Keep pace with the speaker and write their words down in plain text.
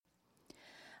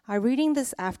Our reading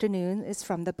this afternoon is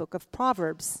from the book of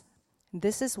Proverbs.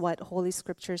 This is what Holy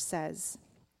Scripture says.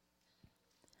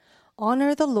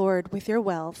 Honor the Lord with your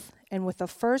wealth and with the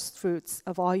first fruits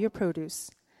of all your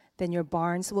produce. Then your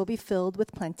barns will be filled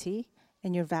with plenty,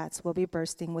 and your vats will be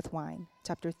bursting with wine.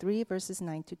 Chapter 3, verses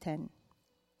 9 to 10.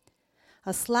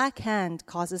 A slack hand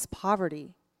causes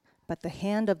poverty, but the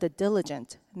hand of the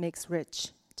diligent makes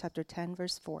rich. Chapter 10,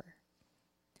 verse 4.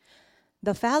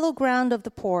 The fallow ground of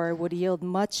the poor would yield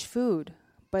much food,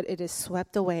 but it is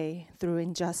swept away through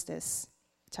injustice.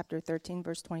 Chapter 13,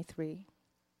 verse 23.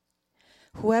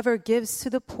 Whoever gives to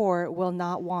the poor will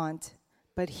not want,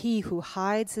 but he who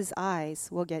hides his eyes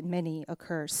will get many a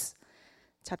curse.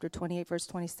 Chapter 28, verse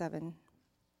 27.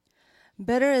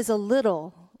 Better is a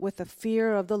little with the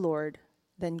fear of the Lord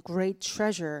than great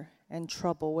treasure and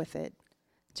trouble with it.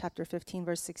 Chapter 15,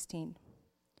 verse 16.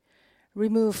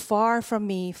 Remove far from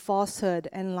me falsehood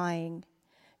and lying.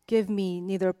 Give me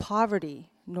neither poverty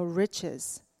nor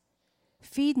riches.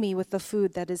 Feed me with the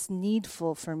food that is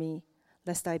needful for me,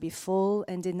 lest I be full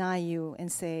and deny you and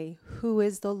say, Who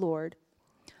is the Lord?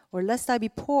 Or lest I be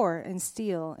poor and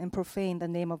steal and profane the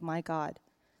name of my God.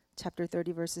 Chapter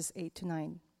 30, verses 8 to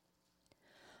 9.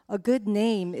 A good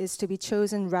name is to be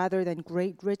chosen rather than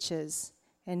great riches,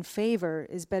 and favor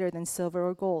is better than silver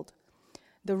or gold.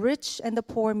 The rich and the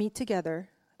poor meet together.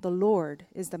 The Lord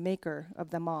is the maker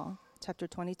of them all. Chapter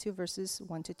 22, verses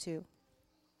 1 to 2.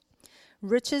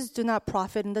 Riches do not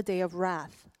profit in the day of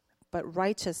wrath, but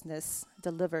righteousness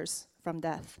delivers from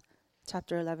death.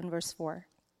 Chapter 11, verse 4.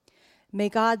 May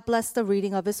God bless the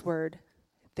reading of his word.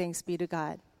 Thanks be to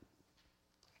God.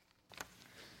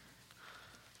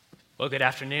 Well, good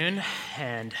afternoon,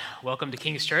 and welcome to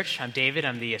King's Church. I'm David.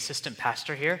 I'm the assistant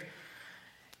pastor here.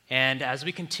 And as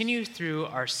we continue through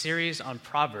our series on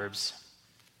Proverbs,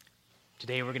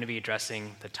 today we're going to be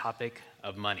addressing the topic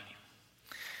of money.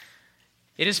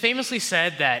 It is famously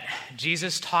said that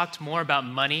Jesus talked more about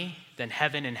money than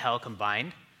heaven and hell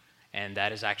combined, and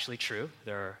that is actually true.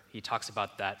 He talks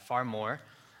about that far more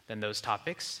than those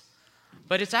topics.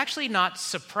 But it's actually not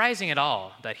surprising at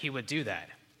all that he would do that.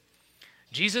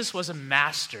 Jesus was a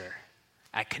master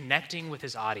at connecting with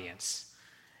his audience.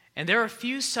 And there are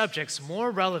few subjects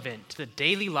more relevant to the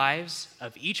daily lives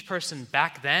of each person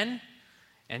back then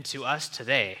and to us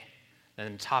today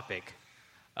than the topic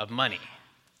of money.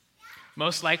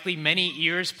 Most likely, many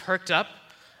ears perked up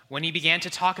when he began to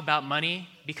talk about money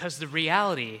because the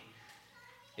reality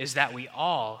is that we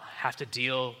all have to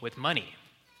deal with money.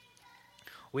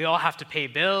 We all have to pay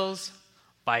bills,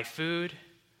 buy food,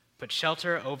 put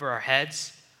shelter over our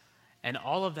heads, and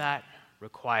all of that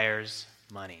requires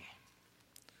money.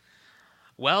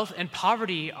 Wealth and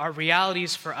poverty are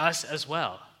realities for us as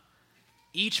well.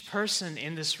 Each person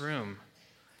in this room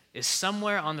is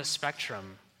somewhere on the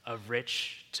spectrum of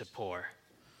rich to poor.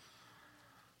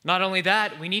 Not only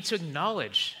that, we need to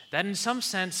acknowledge that in some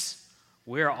sense,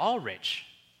 we're all rich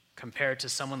compared to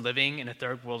someone living in a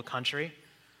third world country.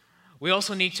 We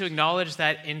also need to acknowledge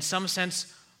that in some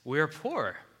sense, we're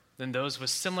poorer than those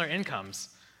with similar incomes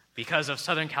because of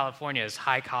Southern California's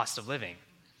high cost of living.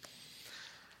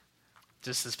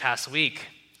 Just this past week,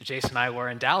 Jason and I were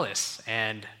in Dallas,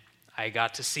 and I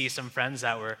got to see some friends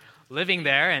that were living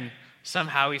there, and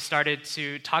somehow we started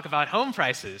to talk about home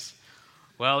prices.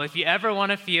 Well, if you ever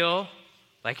want to feel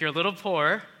like you're a little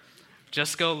poor,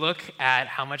 just go look at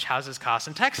how much houses cost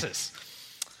in Texas.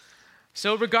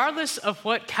 So regardless of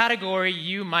what category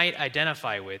you might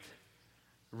identify with,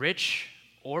 rich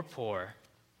or poor,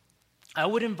 I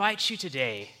would invite you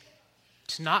today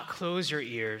to not close your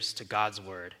ears to God's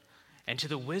word and to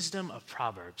the wisdom of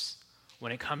Proverbs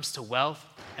when it comes to wealth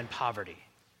and poverty.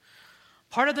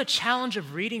 Part of the challenge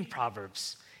of reading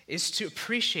Proverbs is to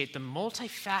appreciate the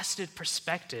multifaceted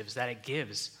perspectives that it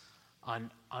gives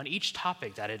on each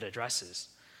topic that it addresses,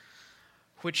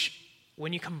 which,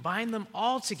 when you combine them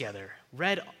all together,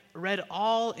 read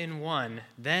all in one,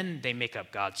 then they make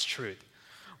up God's truth.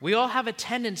 We all have a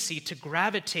tendency to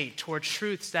gravitate toward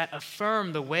truths that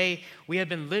affirm the way we have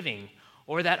been living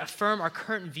or that affirm our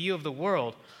current view of the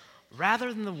world,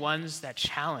 rather than the ones that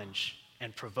challenge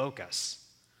and provoke us.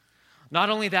 Not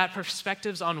only that,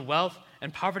 perspectives on wealth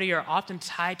and poverty are often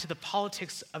tied to the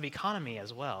politics of economy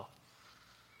as well.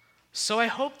 So I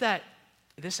hope that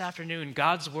this afternoon,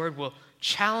 God's word will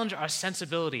challenge our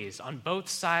sensibilities on both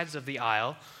sides of the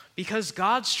aisle, because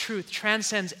God's truth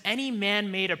transcends any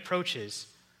man-made approaches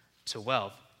to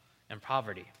wealth and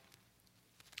poverty.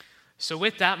 So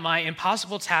with that, my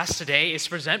impossible task today is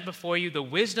to present before you the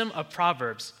wisdom of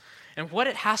Proverbs and what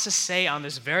it has to say on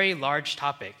this very large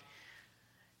topic.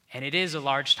 And it is a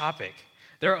large topic.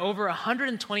 There are over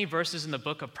 120 verses in the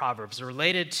book of Proverbs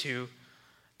related to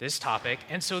this topic,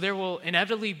 and so there will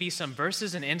inevitably be some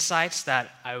verses and insights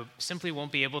that I simply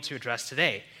won't be able to address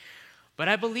today. But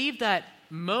I believe that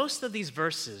most of these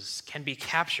verses can be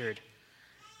captured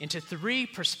into three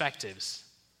perspectives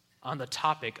on the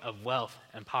topic of wealth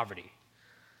and poverty.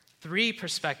 Three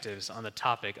perspectives on the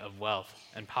topic of wealth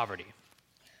and poverty.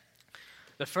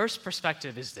 The first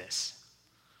perspective is this: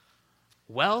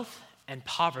 wealth and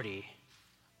poverty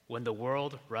when the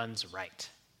world runs right.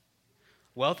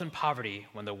 Wealth and poverty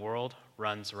when the world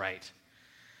runs right.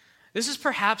 This is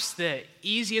perhaps the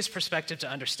easiest perspective to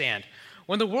understand.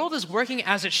 When the world is working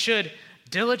as it should,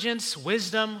 diligence,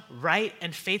 wisdom, right,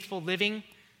 and faithful living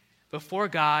before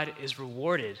God is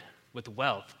rewarded with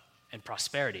wealth and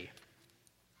prosperity.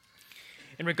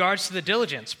 In regards to the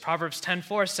diligence, Proverbs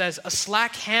 10:4 says, "A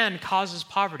slack hand causes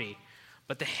poverty,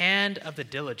 but the hand of the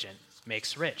diligent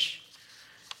makes rich."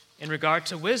 In regard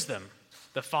to wisdom,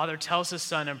 the father tells his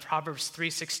son in Proverbs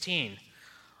 3:16,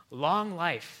 "Long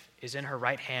life is in her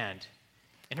right hand.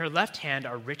 In her left hand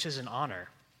are riches and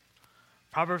honor."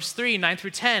 Proverbs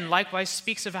 3:9-10 likewise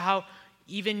speaks of how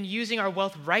even using our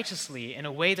wealth righteously in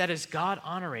a way that is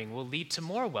God-honoring will lead to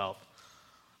more wealth.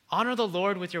 Honor the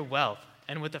Lord with your wealth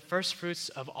and with the first fruits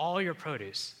of all your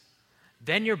produce.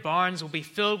 Then your barns will be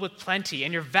filled with plenty,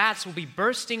 and your vats will be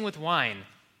bursting with wine.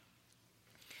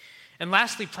 And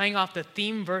lastly, playing off the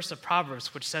theme verse of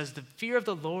Proverbs, which says, "The fear of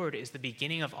the Lord is the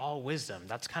beginning of all wisdom."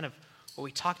 That's kind of what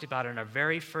we talked about in our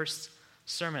very first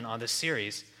sermon on this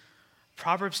series.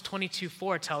 Proverbs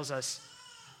 22:4 tells us,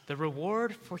 "The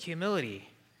reward for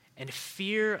humility and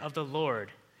fear of the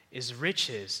Lord is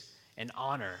riches and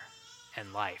honor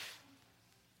and life."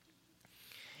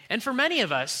 And for many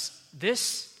of us,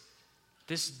 this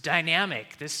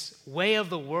dynamic, this way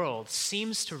of the world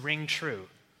seems to ring true.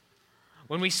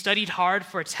 When we studied hard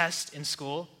for a test in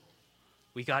school,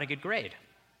 we got a good grade.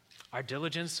 Our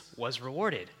diligence was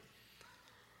rewarded.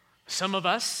 Some of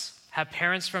us have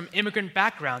parents from immigrant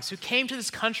backgrounds who came to this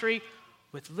country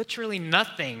with literally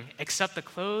nothing except the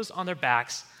clothes on their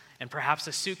backs and perhaps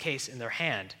a suitcase in their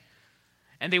hand.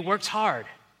 And they worked hard.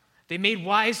 They made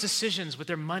wise decisions with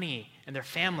their money and their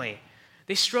family.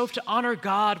 They strove to honor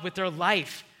God with their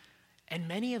life. And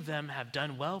many of them have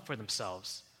done well for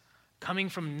themselves, coming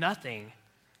from nothing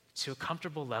to a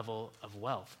comfortable level of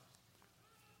wealth.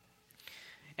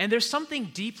 And there's something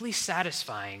deeply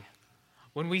satisfying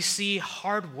when we see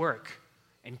hard work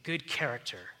and good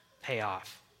character pay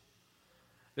off.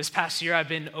 This past year, I've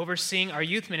been overseeing our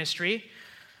youth ministry,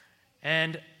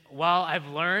 and while I've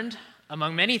learned,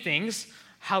 among many things,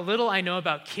 how little I know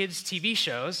about kids' TV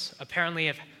shows, apparently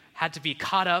I've had to be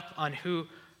caught up on who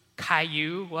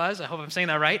Caillou was, I hope I'm saying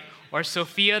that right, or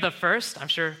Sophia the First. I'm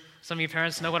sure some of you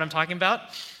parents know what I'm talking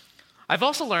about. I've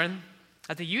also learned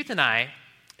that the youth and I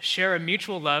share a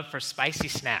mutual love for spicy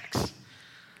snacks.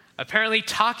 Apparently,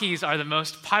 Takis are the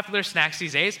most popular snacks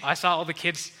these days. I saw all the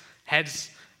kids' heads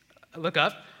look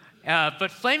up. But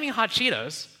Flaming Hot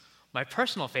Cheetos, my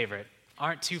personal favorite,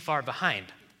 aren't too far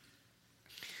behind.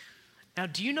 Now,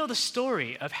 do you know the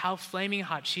story of how Flaming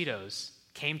Hot Cheetos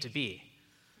came to be?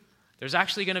 There's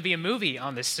actually going to be a movie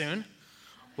on this soon.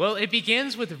 Well, it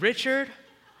begins with Richard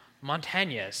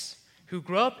Montañez, who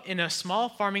grew up in a small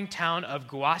farming town of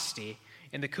Guasti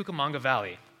in the Cucamonga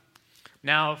Valley.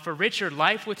 Now, for Richard,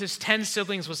 life with his 10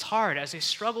 siblings was hard as they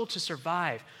struggled to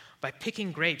survive by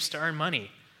picking grapes to earn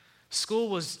money. School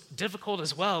was difficult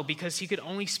as well because he could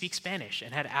only speak Spanish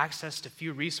and had access to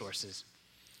few resources.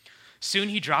 Soon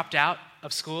he dropped out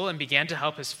of school and began to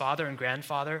help his father and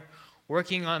grandfather,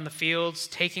 working on the fields,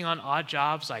 taking on odd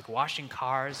jobs like washing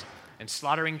cars and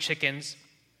slaughtering chickens.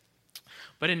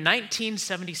 But in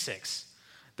 1976,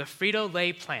 the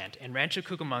Frito-Lay plant in Rancho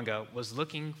Cucamonga was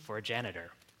looking for a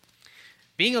janitor.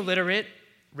 Being illiterate,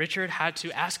 Richard had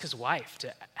to ask his wife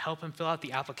to help him fill out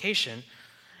the application,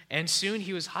 and soon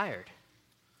he was hired.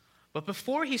 But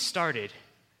before he started,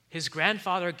 his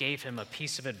grandfather gave him a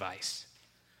piece of advice.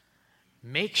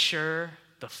 Make sure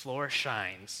the floor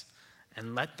shines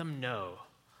and let them know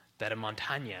that a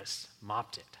Montañez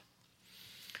mopped it.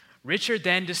 Richard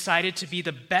then decided to be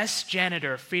the best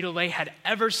janitor Frito-Lay had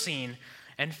ever seen,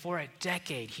 and for a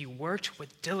decade he worked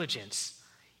with diligence,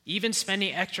 even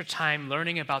spending extra time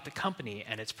learning about the company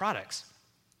and its products.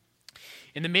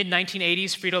 In the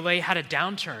mid-1980s, Frito-Lay had a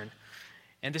downturn,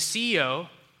 and the CEO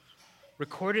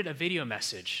recorded a video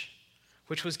message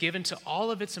which was given to all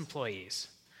of its employees.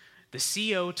 The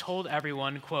CEO told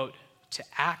everyone, quote, to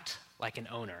act like an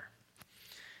owner.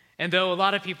 And though a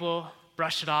lot of people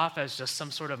brushed it off as just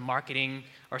some sort of marketing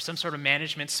or some sort of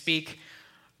management speak,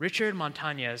 Richard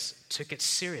Montañez took it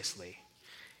seriously.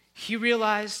 He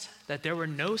realized that there were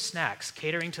no snacks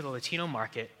catering to the Latino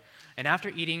market, and after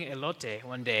eating elote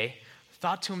one day,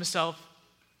 thought to himself,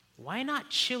 why not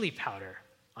chili powder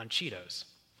on Cheetos?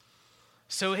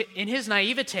 So in his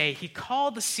naivete, he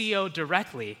called the CEO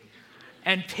directly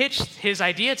and pitched his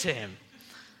idea to him.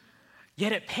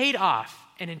 Yet it paid off,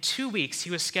 and in 2 weeks, he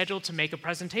was scheduled to make a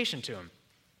presentation to him.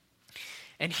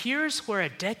 And here's where a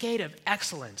decade of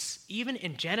excellence, even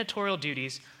in janitorial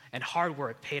duties and hard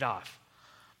work, paid off.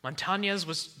 Montañez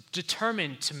was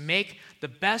determined to make the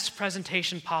best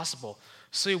presentation possible,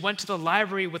 so he went to the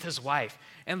library with his wife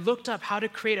and looked up how to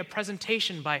create a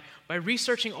presentation by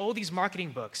researching all these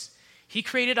marketing books. He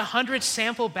created 100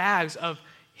 sample bags of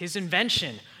his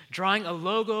invention, hand drawing a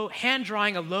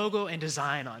logo and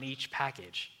design on each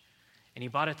package. And he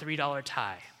bought a $3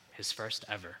 tie, his first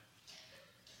ever.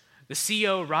 The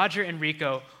CEO, Roger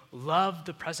Enrico, loved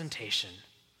the presentation,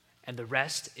 and the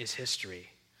rest is history.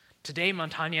 Today,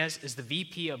 Montañez is the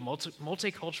VP of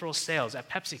multicultural sales at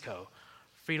PepsiCo,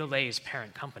 Frito-Lay's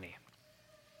parent company.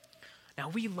 Now,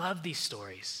 we love these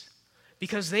stories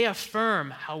because they affirm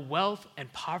how wealth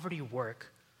and poverty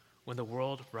work when the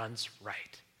world runs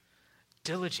right.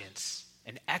 Diligence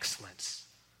and excellence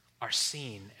are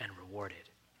seen and rewarded.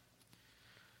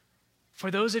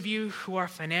 For those of you who are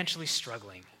financially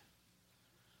struggling,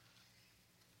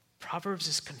 Proverbs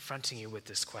is confronting you with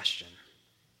this question.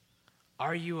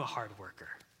 Are you a hard worker?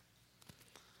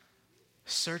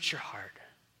 Search your heart.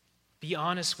 Be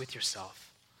honest with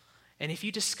yourself. And if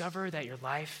you discover that your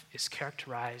life is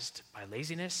characterized by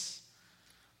laziness,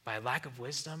 by a lack of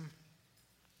wisdom,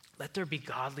 let there be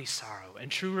godly sorrow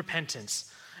and true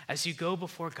repentance as you go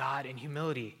before God in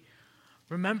humility.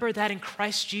 Remember that in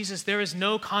Christ Jesus there is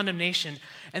no condemnation,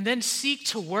 and then seek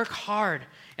to work hard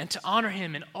and to honor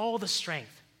him in all the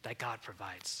strength that God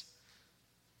provides.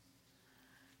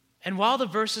 And while the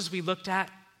verses we looked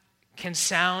at can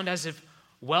sound as if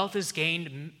wealth is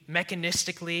gained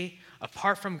mechanistically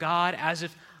apart from God, as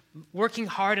if working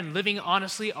hard and living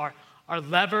honestly are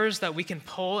levers that we can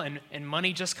pull and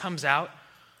money just comes out,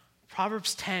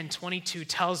 Proverbs 10:22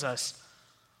 tells us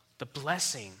the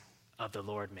blessing of the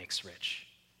Lord makes rich,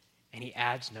 and he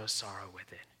adds no sorrow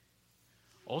with it.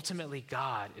 Ultimately,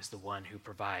 God is the one who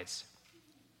provides.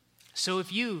 So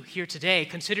if you here today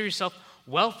consider yourself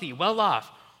wealthy, well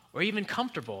off, or even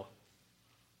comfortable,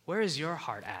 where is your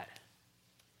heart at?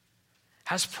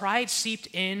 Has pride seeped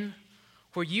in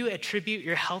where you attribute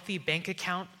your healthy bank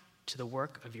account to the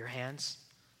work of your hands?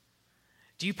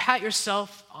 Do you pat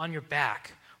yourself on your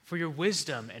back for your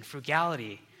wisdom and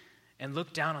frugality and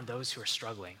look down on those who are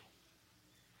struggling?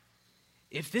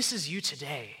 If this is you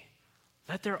today,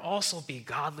 let there also be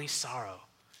godly sorrow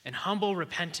and humble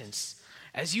repentance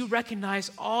as you recognize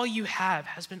all you have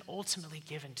has been ultimately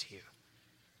given to you.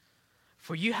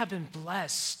 For you have been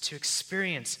blessed to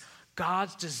experience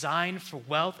God's design for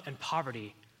wealth and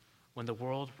poverty when the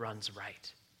world runs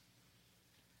right.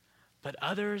 But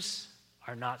others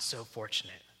are not so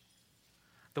fortunate.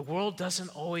 The world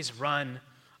doesn't always run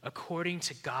according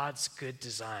to God's good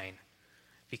design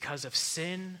because of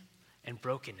sin and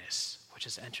brokenness which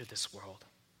has entered this world.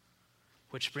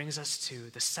 Which brings us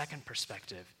to the second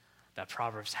perspective that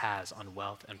Proverbs has on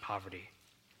wealth and poverty.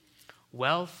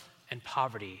 Wealth and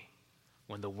poverty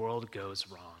when the world goes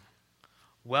wrong.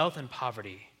 Wealth and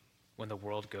poverty when the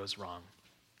world goes wrong.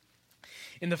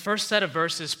 In the first set of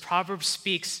verses, Proverbs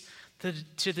speaks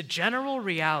to the general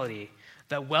reality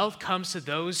that wealth comes to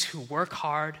those who work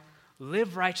hard,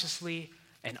 live righteously,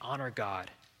 and honor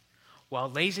God, while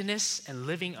laziness and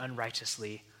living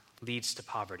unrighteously leads to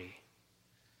poverty.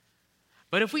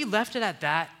 But if we left it at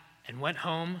that and went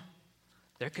home,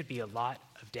 there could be a lot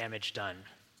of damage done.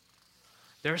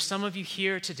 There are some of you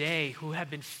here today who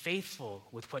have been faithful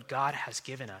with what God has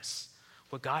given us,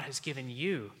 what God has given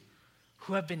you,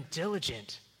 who have been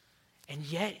diligent, and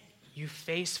yet you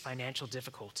face financial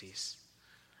difficulties.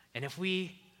 And if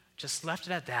we just left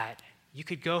it at that, you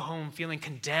could go home feeling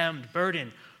condemned,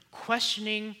 burdened,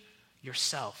 questioning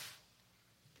yourself,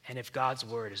 and if God's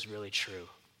word is really true.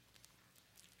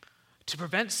 To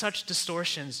prevent such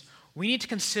distortions, we need to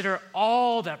consider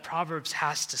all that Proverbs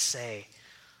has to say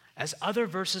as other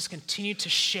verses continue to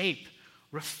shape,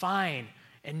 refine,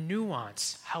 and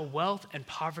nuance how wealth and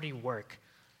poverty work,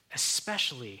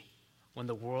 especially when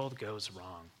the world goes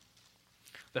wrong.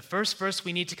 The first verse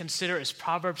we need to consider is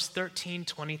Proverbs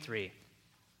 13:23.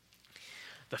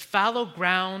 The fallow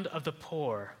ground of the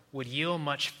poor would yield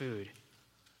much food,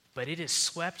 but it is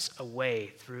swept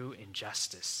away through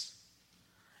injustice.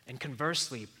 And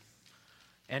conversely,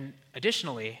 and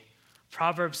additionally,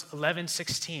 Proverbs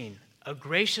 11:16, a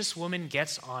gracious woman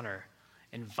gets honor,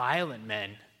 and violent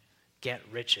men get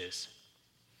riches.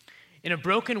 In a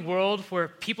broken world where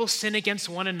people sin against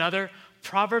one another,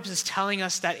 Proverbs is telling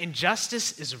us that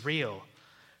injustice is real.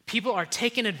 People are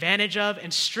taken advantage of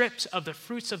and stripped of the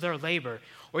fruits of their labor,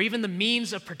 or even the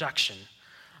means of production.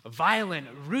 Violent,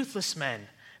 ruthless men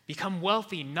become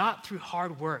wealthy not through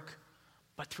hard work,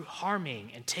 but through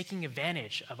harming and taking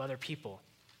advantage of other people.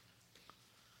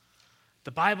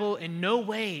 The Bible in no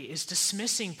way is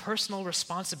dismissing personal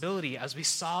responsibility, as we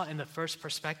saw in the first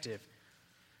perspective,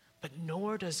 but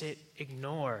nor does it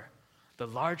ignore the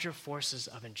larger forces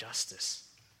of injustice.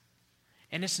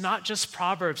 And it's not just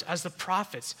Proverbs, as the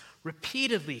prophets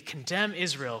repeatedly condemn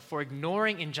Israel for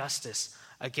ignoring injustice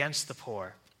against the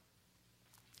poor.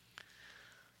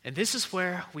 And this is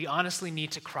where we honestly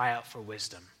need to cry out for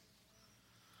wisdom.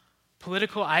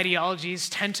 Political ideologies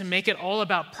tend to make it all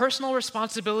about personal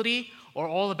responsibility or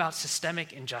all about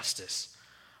systemic injustice.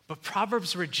 But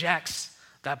Proverbs rejects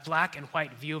that black and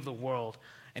white view of the world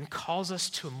and calls us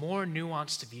to a more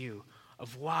nuanced view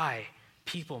of why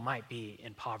people might be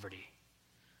in poverty.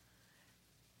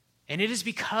 And it is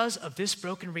because of this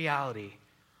broken reality,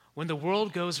 when the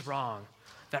world goes wrong,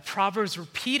 that Proverbs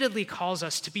repeatedly calls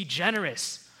us to be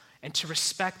generous and to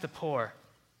respect the poor.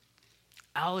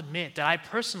 I'll admit that I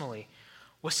personally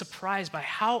was surprised by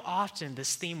how often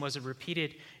this theme was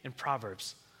repeated in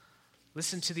Proverbs.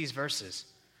 Listen to these verses.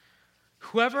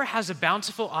 Whoever has a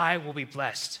bountiful eye will be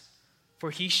blessed,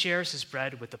 for he shares his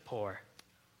bread with the poor.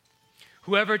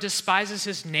 Whoever despises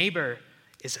his neighbor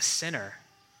is a sinner,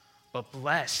 but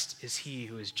blessed is he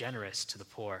who is generous to the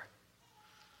poor.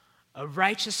 A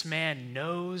righteous man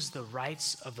knows the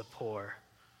rights of the poor.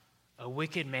 A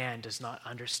wicked man does not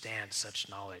understand such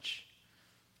knowledge.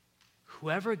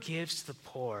 Whoever gives to the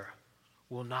poor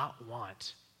will not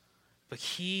want, but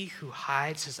he who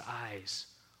hides his eyes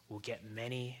will get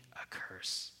many a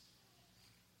curse.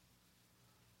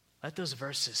 Let those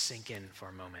verses sink in for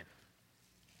a moment.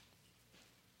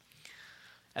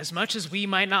 As much as we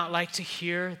might not like to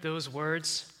hear those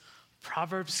words,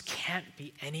 Proverbs can't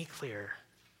be any clearer.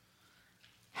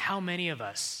 How many of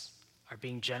us are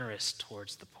being generous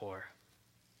towards the poor?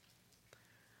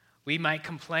 We might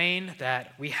complain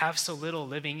that we have so little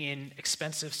living in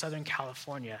expensive Southern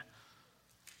California,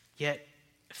 yet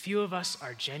few of us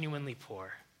are genuinely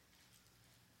poor.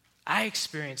 I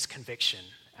experienced conviction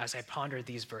as I pondered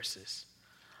these verses.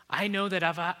 I know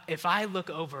that if I look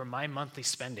over my monthly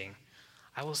spending,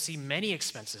 I will see many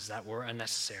expenses that were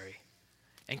unnecessary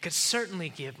and could certainly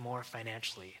give more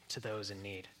financially to those in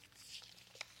need.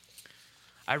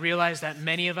 I realize that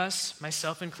many of us,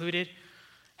 myself included,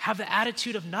 have the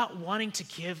attitude of not wanting to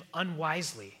give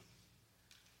unwisely.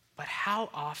 But how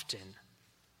often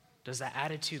does that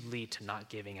attitude lead to not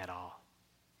giving at all?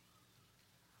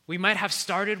 We might have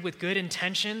started with good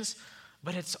intentions,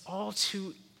 but it's all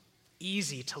too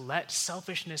easy to let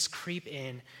selfishness creep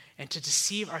in and to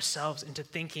deceive ourselves into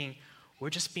thinking we're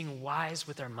just being wise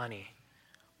with our money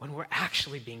when we're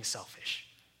actually being selfish.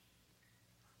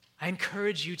 I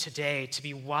encourage you today to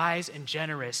be wise and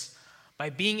generous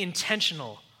by being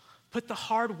intentional. Put the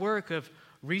hard work of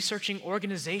researching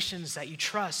organizations that you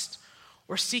trust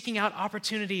or seeking out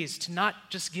opportunities to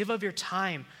not just give of your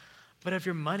time, but of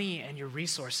your money and your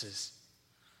resources.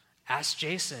 Ask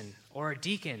Jason or our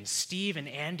deacons, Steve and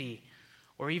Andy,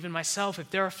 or even myself, if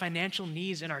there are financial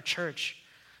needs in our church.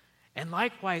 And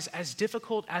likewise, as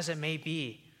difficult as it may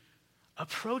be,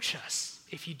 approach us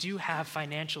if you do have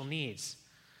financial needs.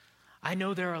 I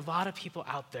know there are a lot of people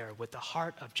out there with the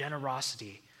heart of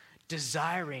generosity,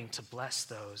 desiring to bless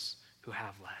those who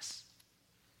have less.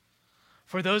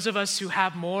 For those of us who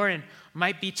have more and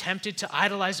might be tempted to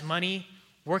idolize money,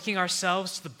 working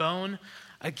ourselves to the bone,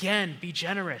 again, be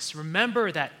generous.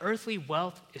 Remember that earthly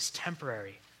wealth is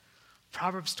temporary.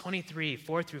 Proverbs 23,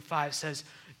 4-5 says,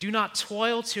 "Do not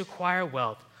toil to acquire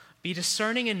wealth. Be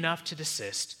discerning enough to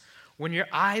desist. When your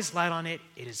eyes light on it,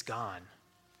 it is gone.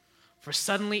 For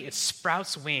suddenly it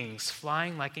sprouts wings,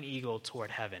 flying like an eagle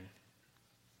toward heaven."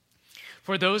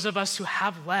 For those of us who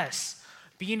have less,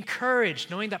 be encouraged,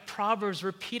 knowing that Proverbs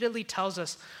repeatedly tells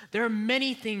us there are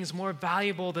many things more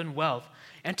valuable than wealth,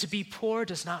 and to be poor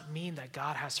does not mean that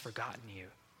God has forgotten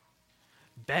you.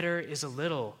 Better is a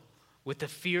little with the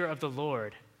fear of the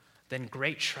Lord than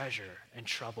great treasure and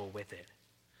trouble with it.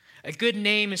 A good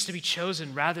name is to be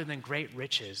chosen rather than great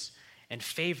riches, and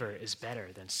favor is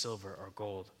better than silver or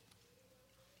gold.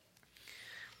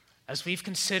 As we've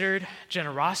considered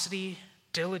generosity,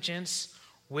 diligence,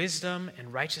 wisdom,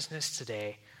 and righteousness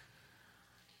today,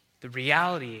 the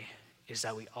reality is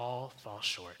that we all fall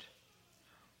short.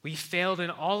 We failed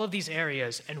in all of these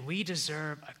areas, and we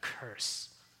deserve a curse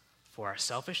for our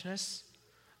selfishness,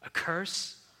 a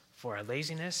curse for our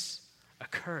laziness, a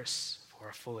curse for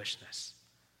our foolishness.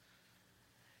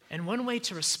 And one way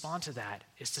to respond to that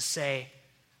is to say,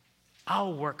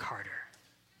 I'll work harder.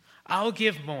 I'll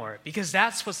give more because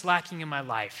that's what's lacking in my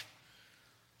life.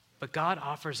 But God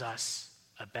offers us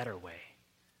a better way,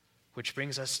 which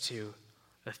brings us to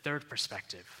the third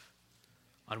perspective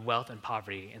on wealth and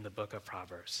poverty in the book of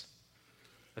Proverbs.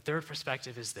 The third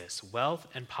perspective is this: wealth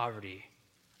and poverty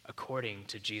according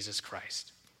to Jesus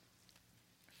Christ.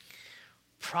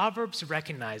 Proverbs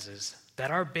recognizes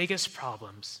that our biggest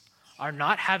problems are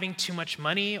not having too much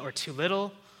money or too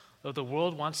little, though the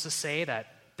world wants to say that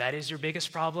that is your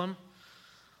biggest problem.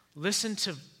 Listen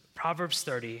to Proverbs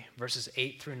 30, verses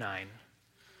 8 through 9.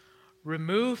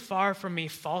 Remove far from me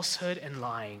falsehood and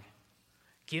lying.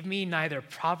 Give me neither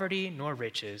poverty nor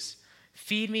riches.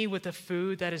 Feed me with the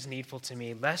food that is needful to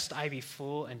me, lest I be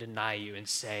full and deny you and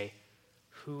say,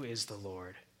 who is the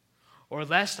Lord? Or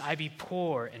lest I be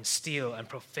poor and steal and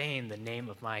profane the name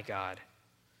of my God.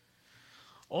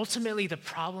 Ultimately, the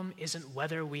problem isn't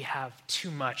whether we have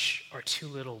too much or too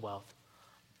little wealth.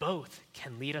 Both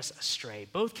can lead us astray.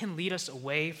 Both can lead us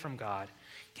away from God,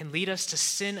 can lead us to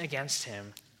sin against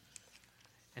him.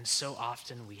 And so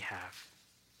often we have.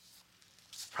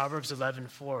 Proverbs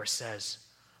 11:4 says,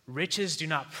 riches do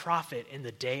not profit in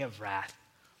the day of wrath,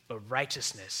 but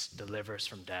righteousness delivers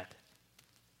from death.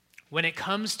 When it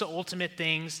comes to ultimate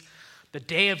things, the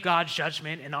day of God's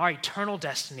judgment and our eternal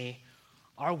destiny,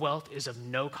 our wealth is of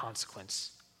no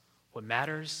consequence. What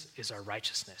matters is our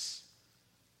righteousness.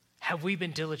 Have we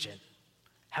been diligent?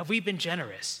 Have we been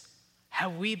generous?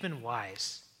 Have we been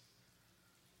wise?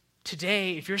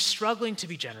 Today, if you're struggling to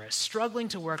be generous, struggling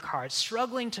to work hard,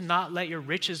 struggling to not let your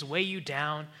riches weigh you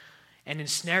down and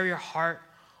ensnare your heart,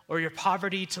 or your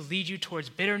poverty to lead you towards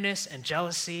bitterness and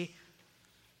jealousy,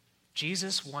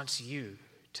 Jesus wants you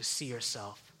to see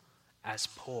yourself as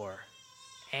poor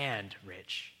and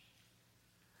rich.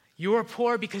 You are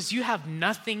poor because you have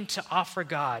nothing to offer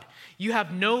God. You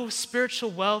have no spiritual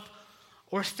wealth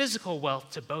or physical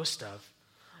wealth to boast of.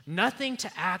 Nothing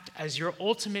to act as your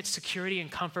ultimate security and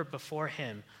comfort before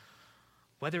him,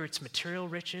 whether it's material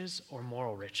riches or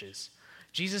moral riches.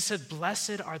 Jesus said,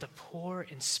 blessed are the poor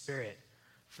in spirit,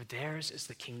 for theirs is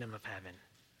the kingdom of heaven.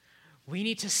 We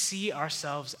need to see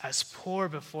ourselves as poor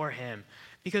before him,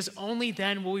 because only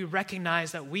then will we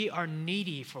recognize that we are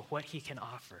needy for what he can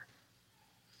offer.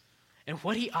 And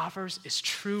what he offers is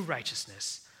true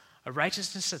righteousness, a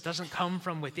righteousness that doesn't come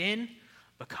from within,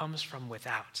 but comes from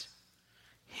without.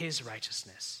 His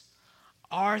righteousness.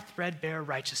 Our threadbare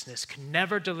righteousness can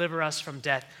never deliver us from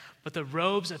death, but the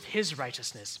robes of his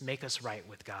righteousness make us right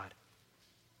with God.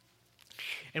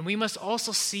 And we must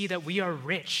also see that we are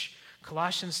rich.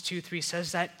 Colossians 2:3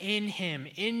 says that in him,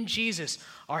 in Jesus,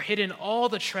 are hidden all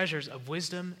the treasures of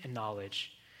wisdom and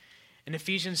knowledge. And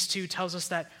Ephesians 2 tells us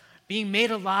that being made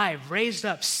alive, raised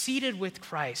up, seated with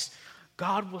Christ,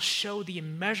 God will show the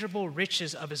immeasurable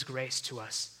riches of his grace to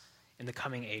us in the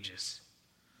coming ages.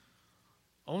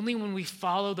 Only when we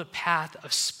follow the path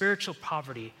of spiritual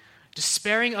poverty,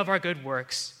 despairing of our good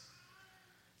works,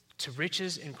 to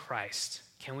riches in Christ,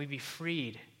 can we be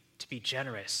freed to be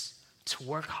generous, to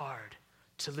work hard,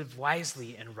 to live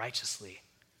wisely and righteously.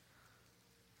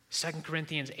 2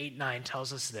 Corinthians 8:9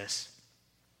 tells us this: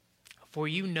 for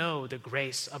you know the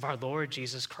grace of our Lord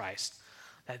Jesus Christ,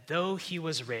 that though he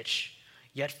was rich,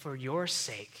 yet for your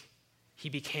sake he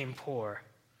became poor,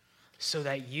 so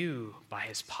that you, by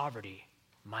his poverty,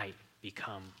 might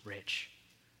become rich.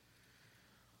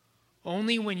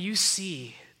 Only when you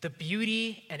see the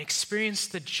beauty and experience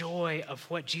the joy of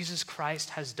what Jesus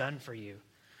Christ has done for you,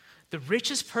 the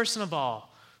richest person of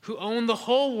all, who owned the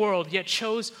whole world yet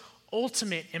chose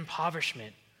ultimate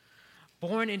impoverishment,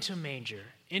 born into a manger,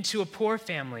 into a poor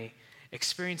family,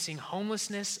 experiencing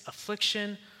homelessness,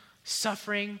 affliction,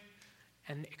 suffering,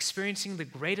 and experiencing the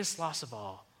greatest loss of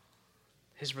all,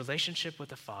 his relationship with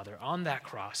the Father on that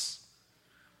cross.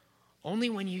 Only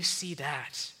when you see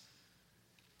that,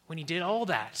 when he did all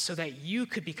that so that you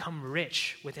could become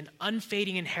rich with an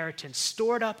unfading inheritance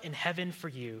stored up in heaven for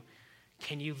you,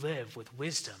 can you live with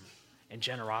wisdom and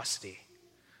generosity.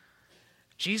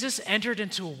 Jesus entered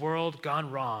into a world gone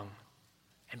wrong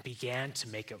and began to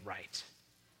make it right.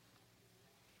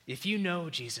 If you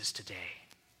know Jesus today,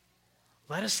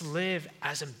 let us live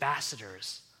as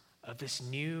ambassadors of this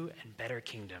new and better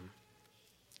kingdom.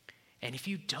 And if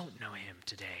you don't know him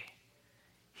today,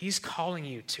 he's calling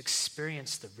you to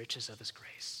experience the riches of his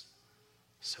grace.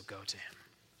 So go to him.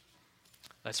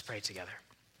 Let's pray together.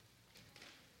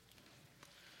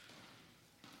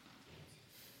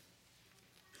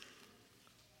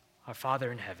 Our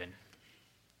Father in heaven,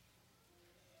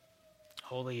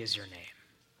 holy is your name.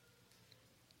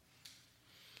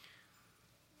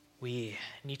 We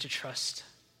need to trust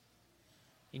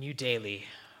in you daily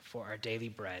for our daily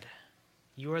bread.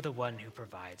 You are the one who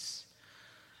provides.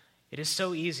 It is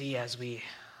so easy as we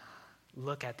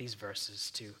look at these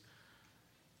verses to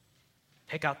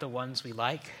pick out the ones we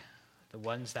like, the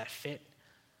ones that fit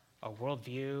our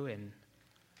worldview and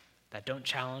that don't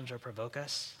challenge or provoke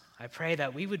us. I pray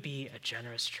that we would be a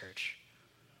generous church.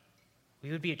 We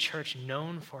would be a church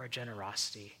known for our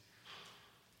generosity,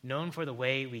 known for the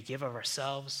way we give of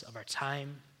ourselves, of our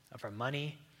time, of our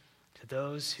money to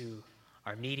those who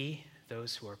are needy,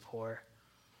 those who are poor.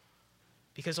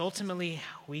 Because ultimately,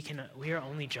 we are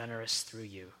only generous through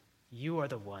you. You are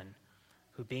the one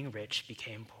who, being rich,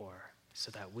 became poor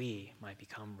so that we might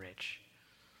become rich.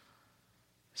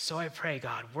 So I pray,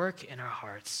 God, work in our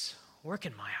hearts, work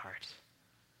in my heart.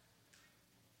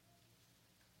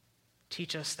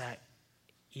 Teach us that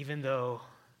even though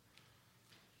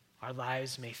our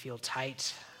lives may feel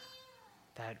tight,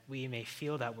 that we may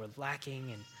feel that we're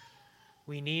lacking and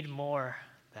we need more,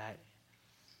 that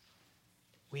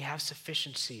we have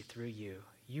sufficiency through you.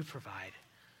 You provide.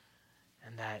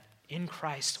 And that in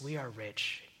Christ we are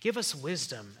rich. Give us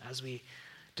wisdom as we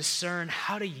discern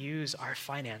how to use our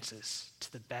finances to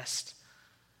the best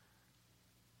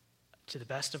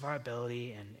of our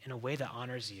ability and in a way that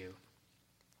honors you.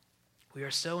 We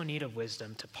are so in need of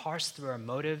wisdom to parse through our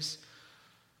motives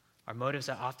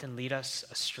that often lead us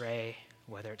astray,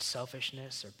 whether it's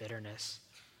selfishness or bitterness.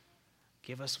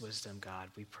 Give us wisdom, God,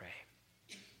 we pray.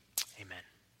 Amen.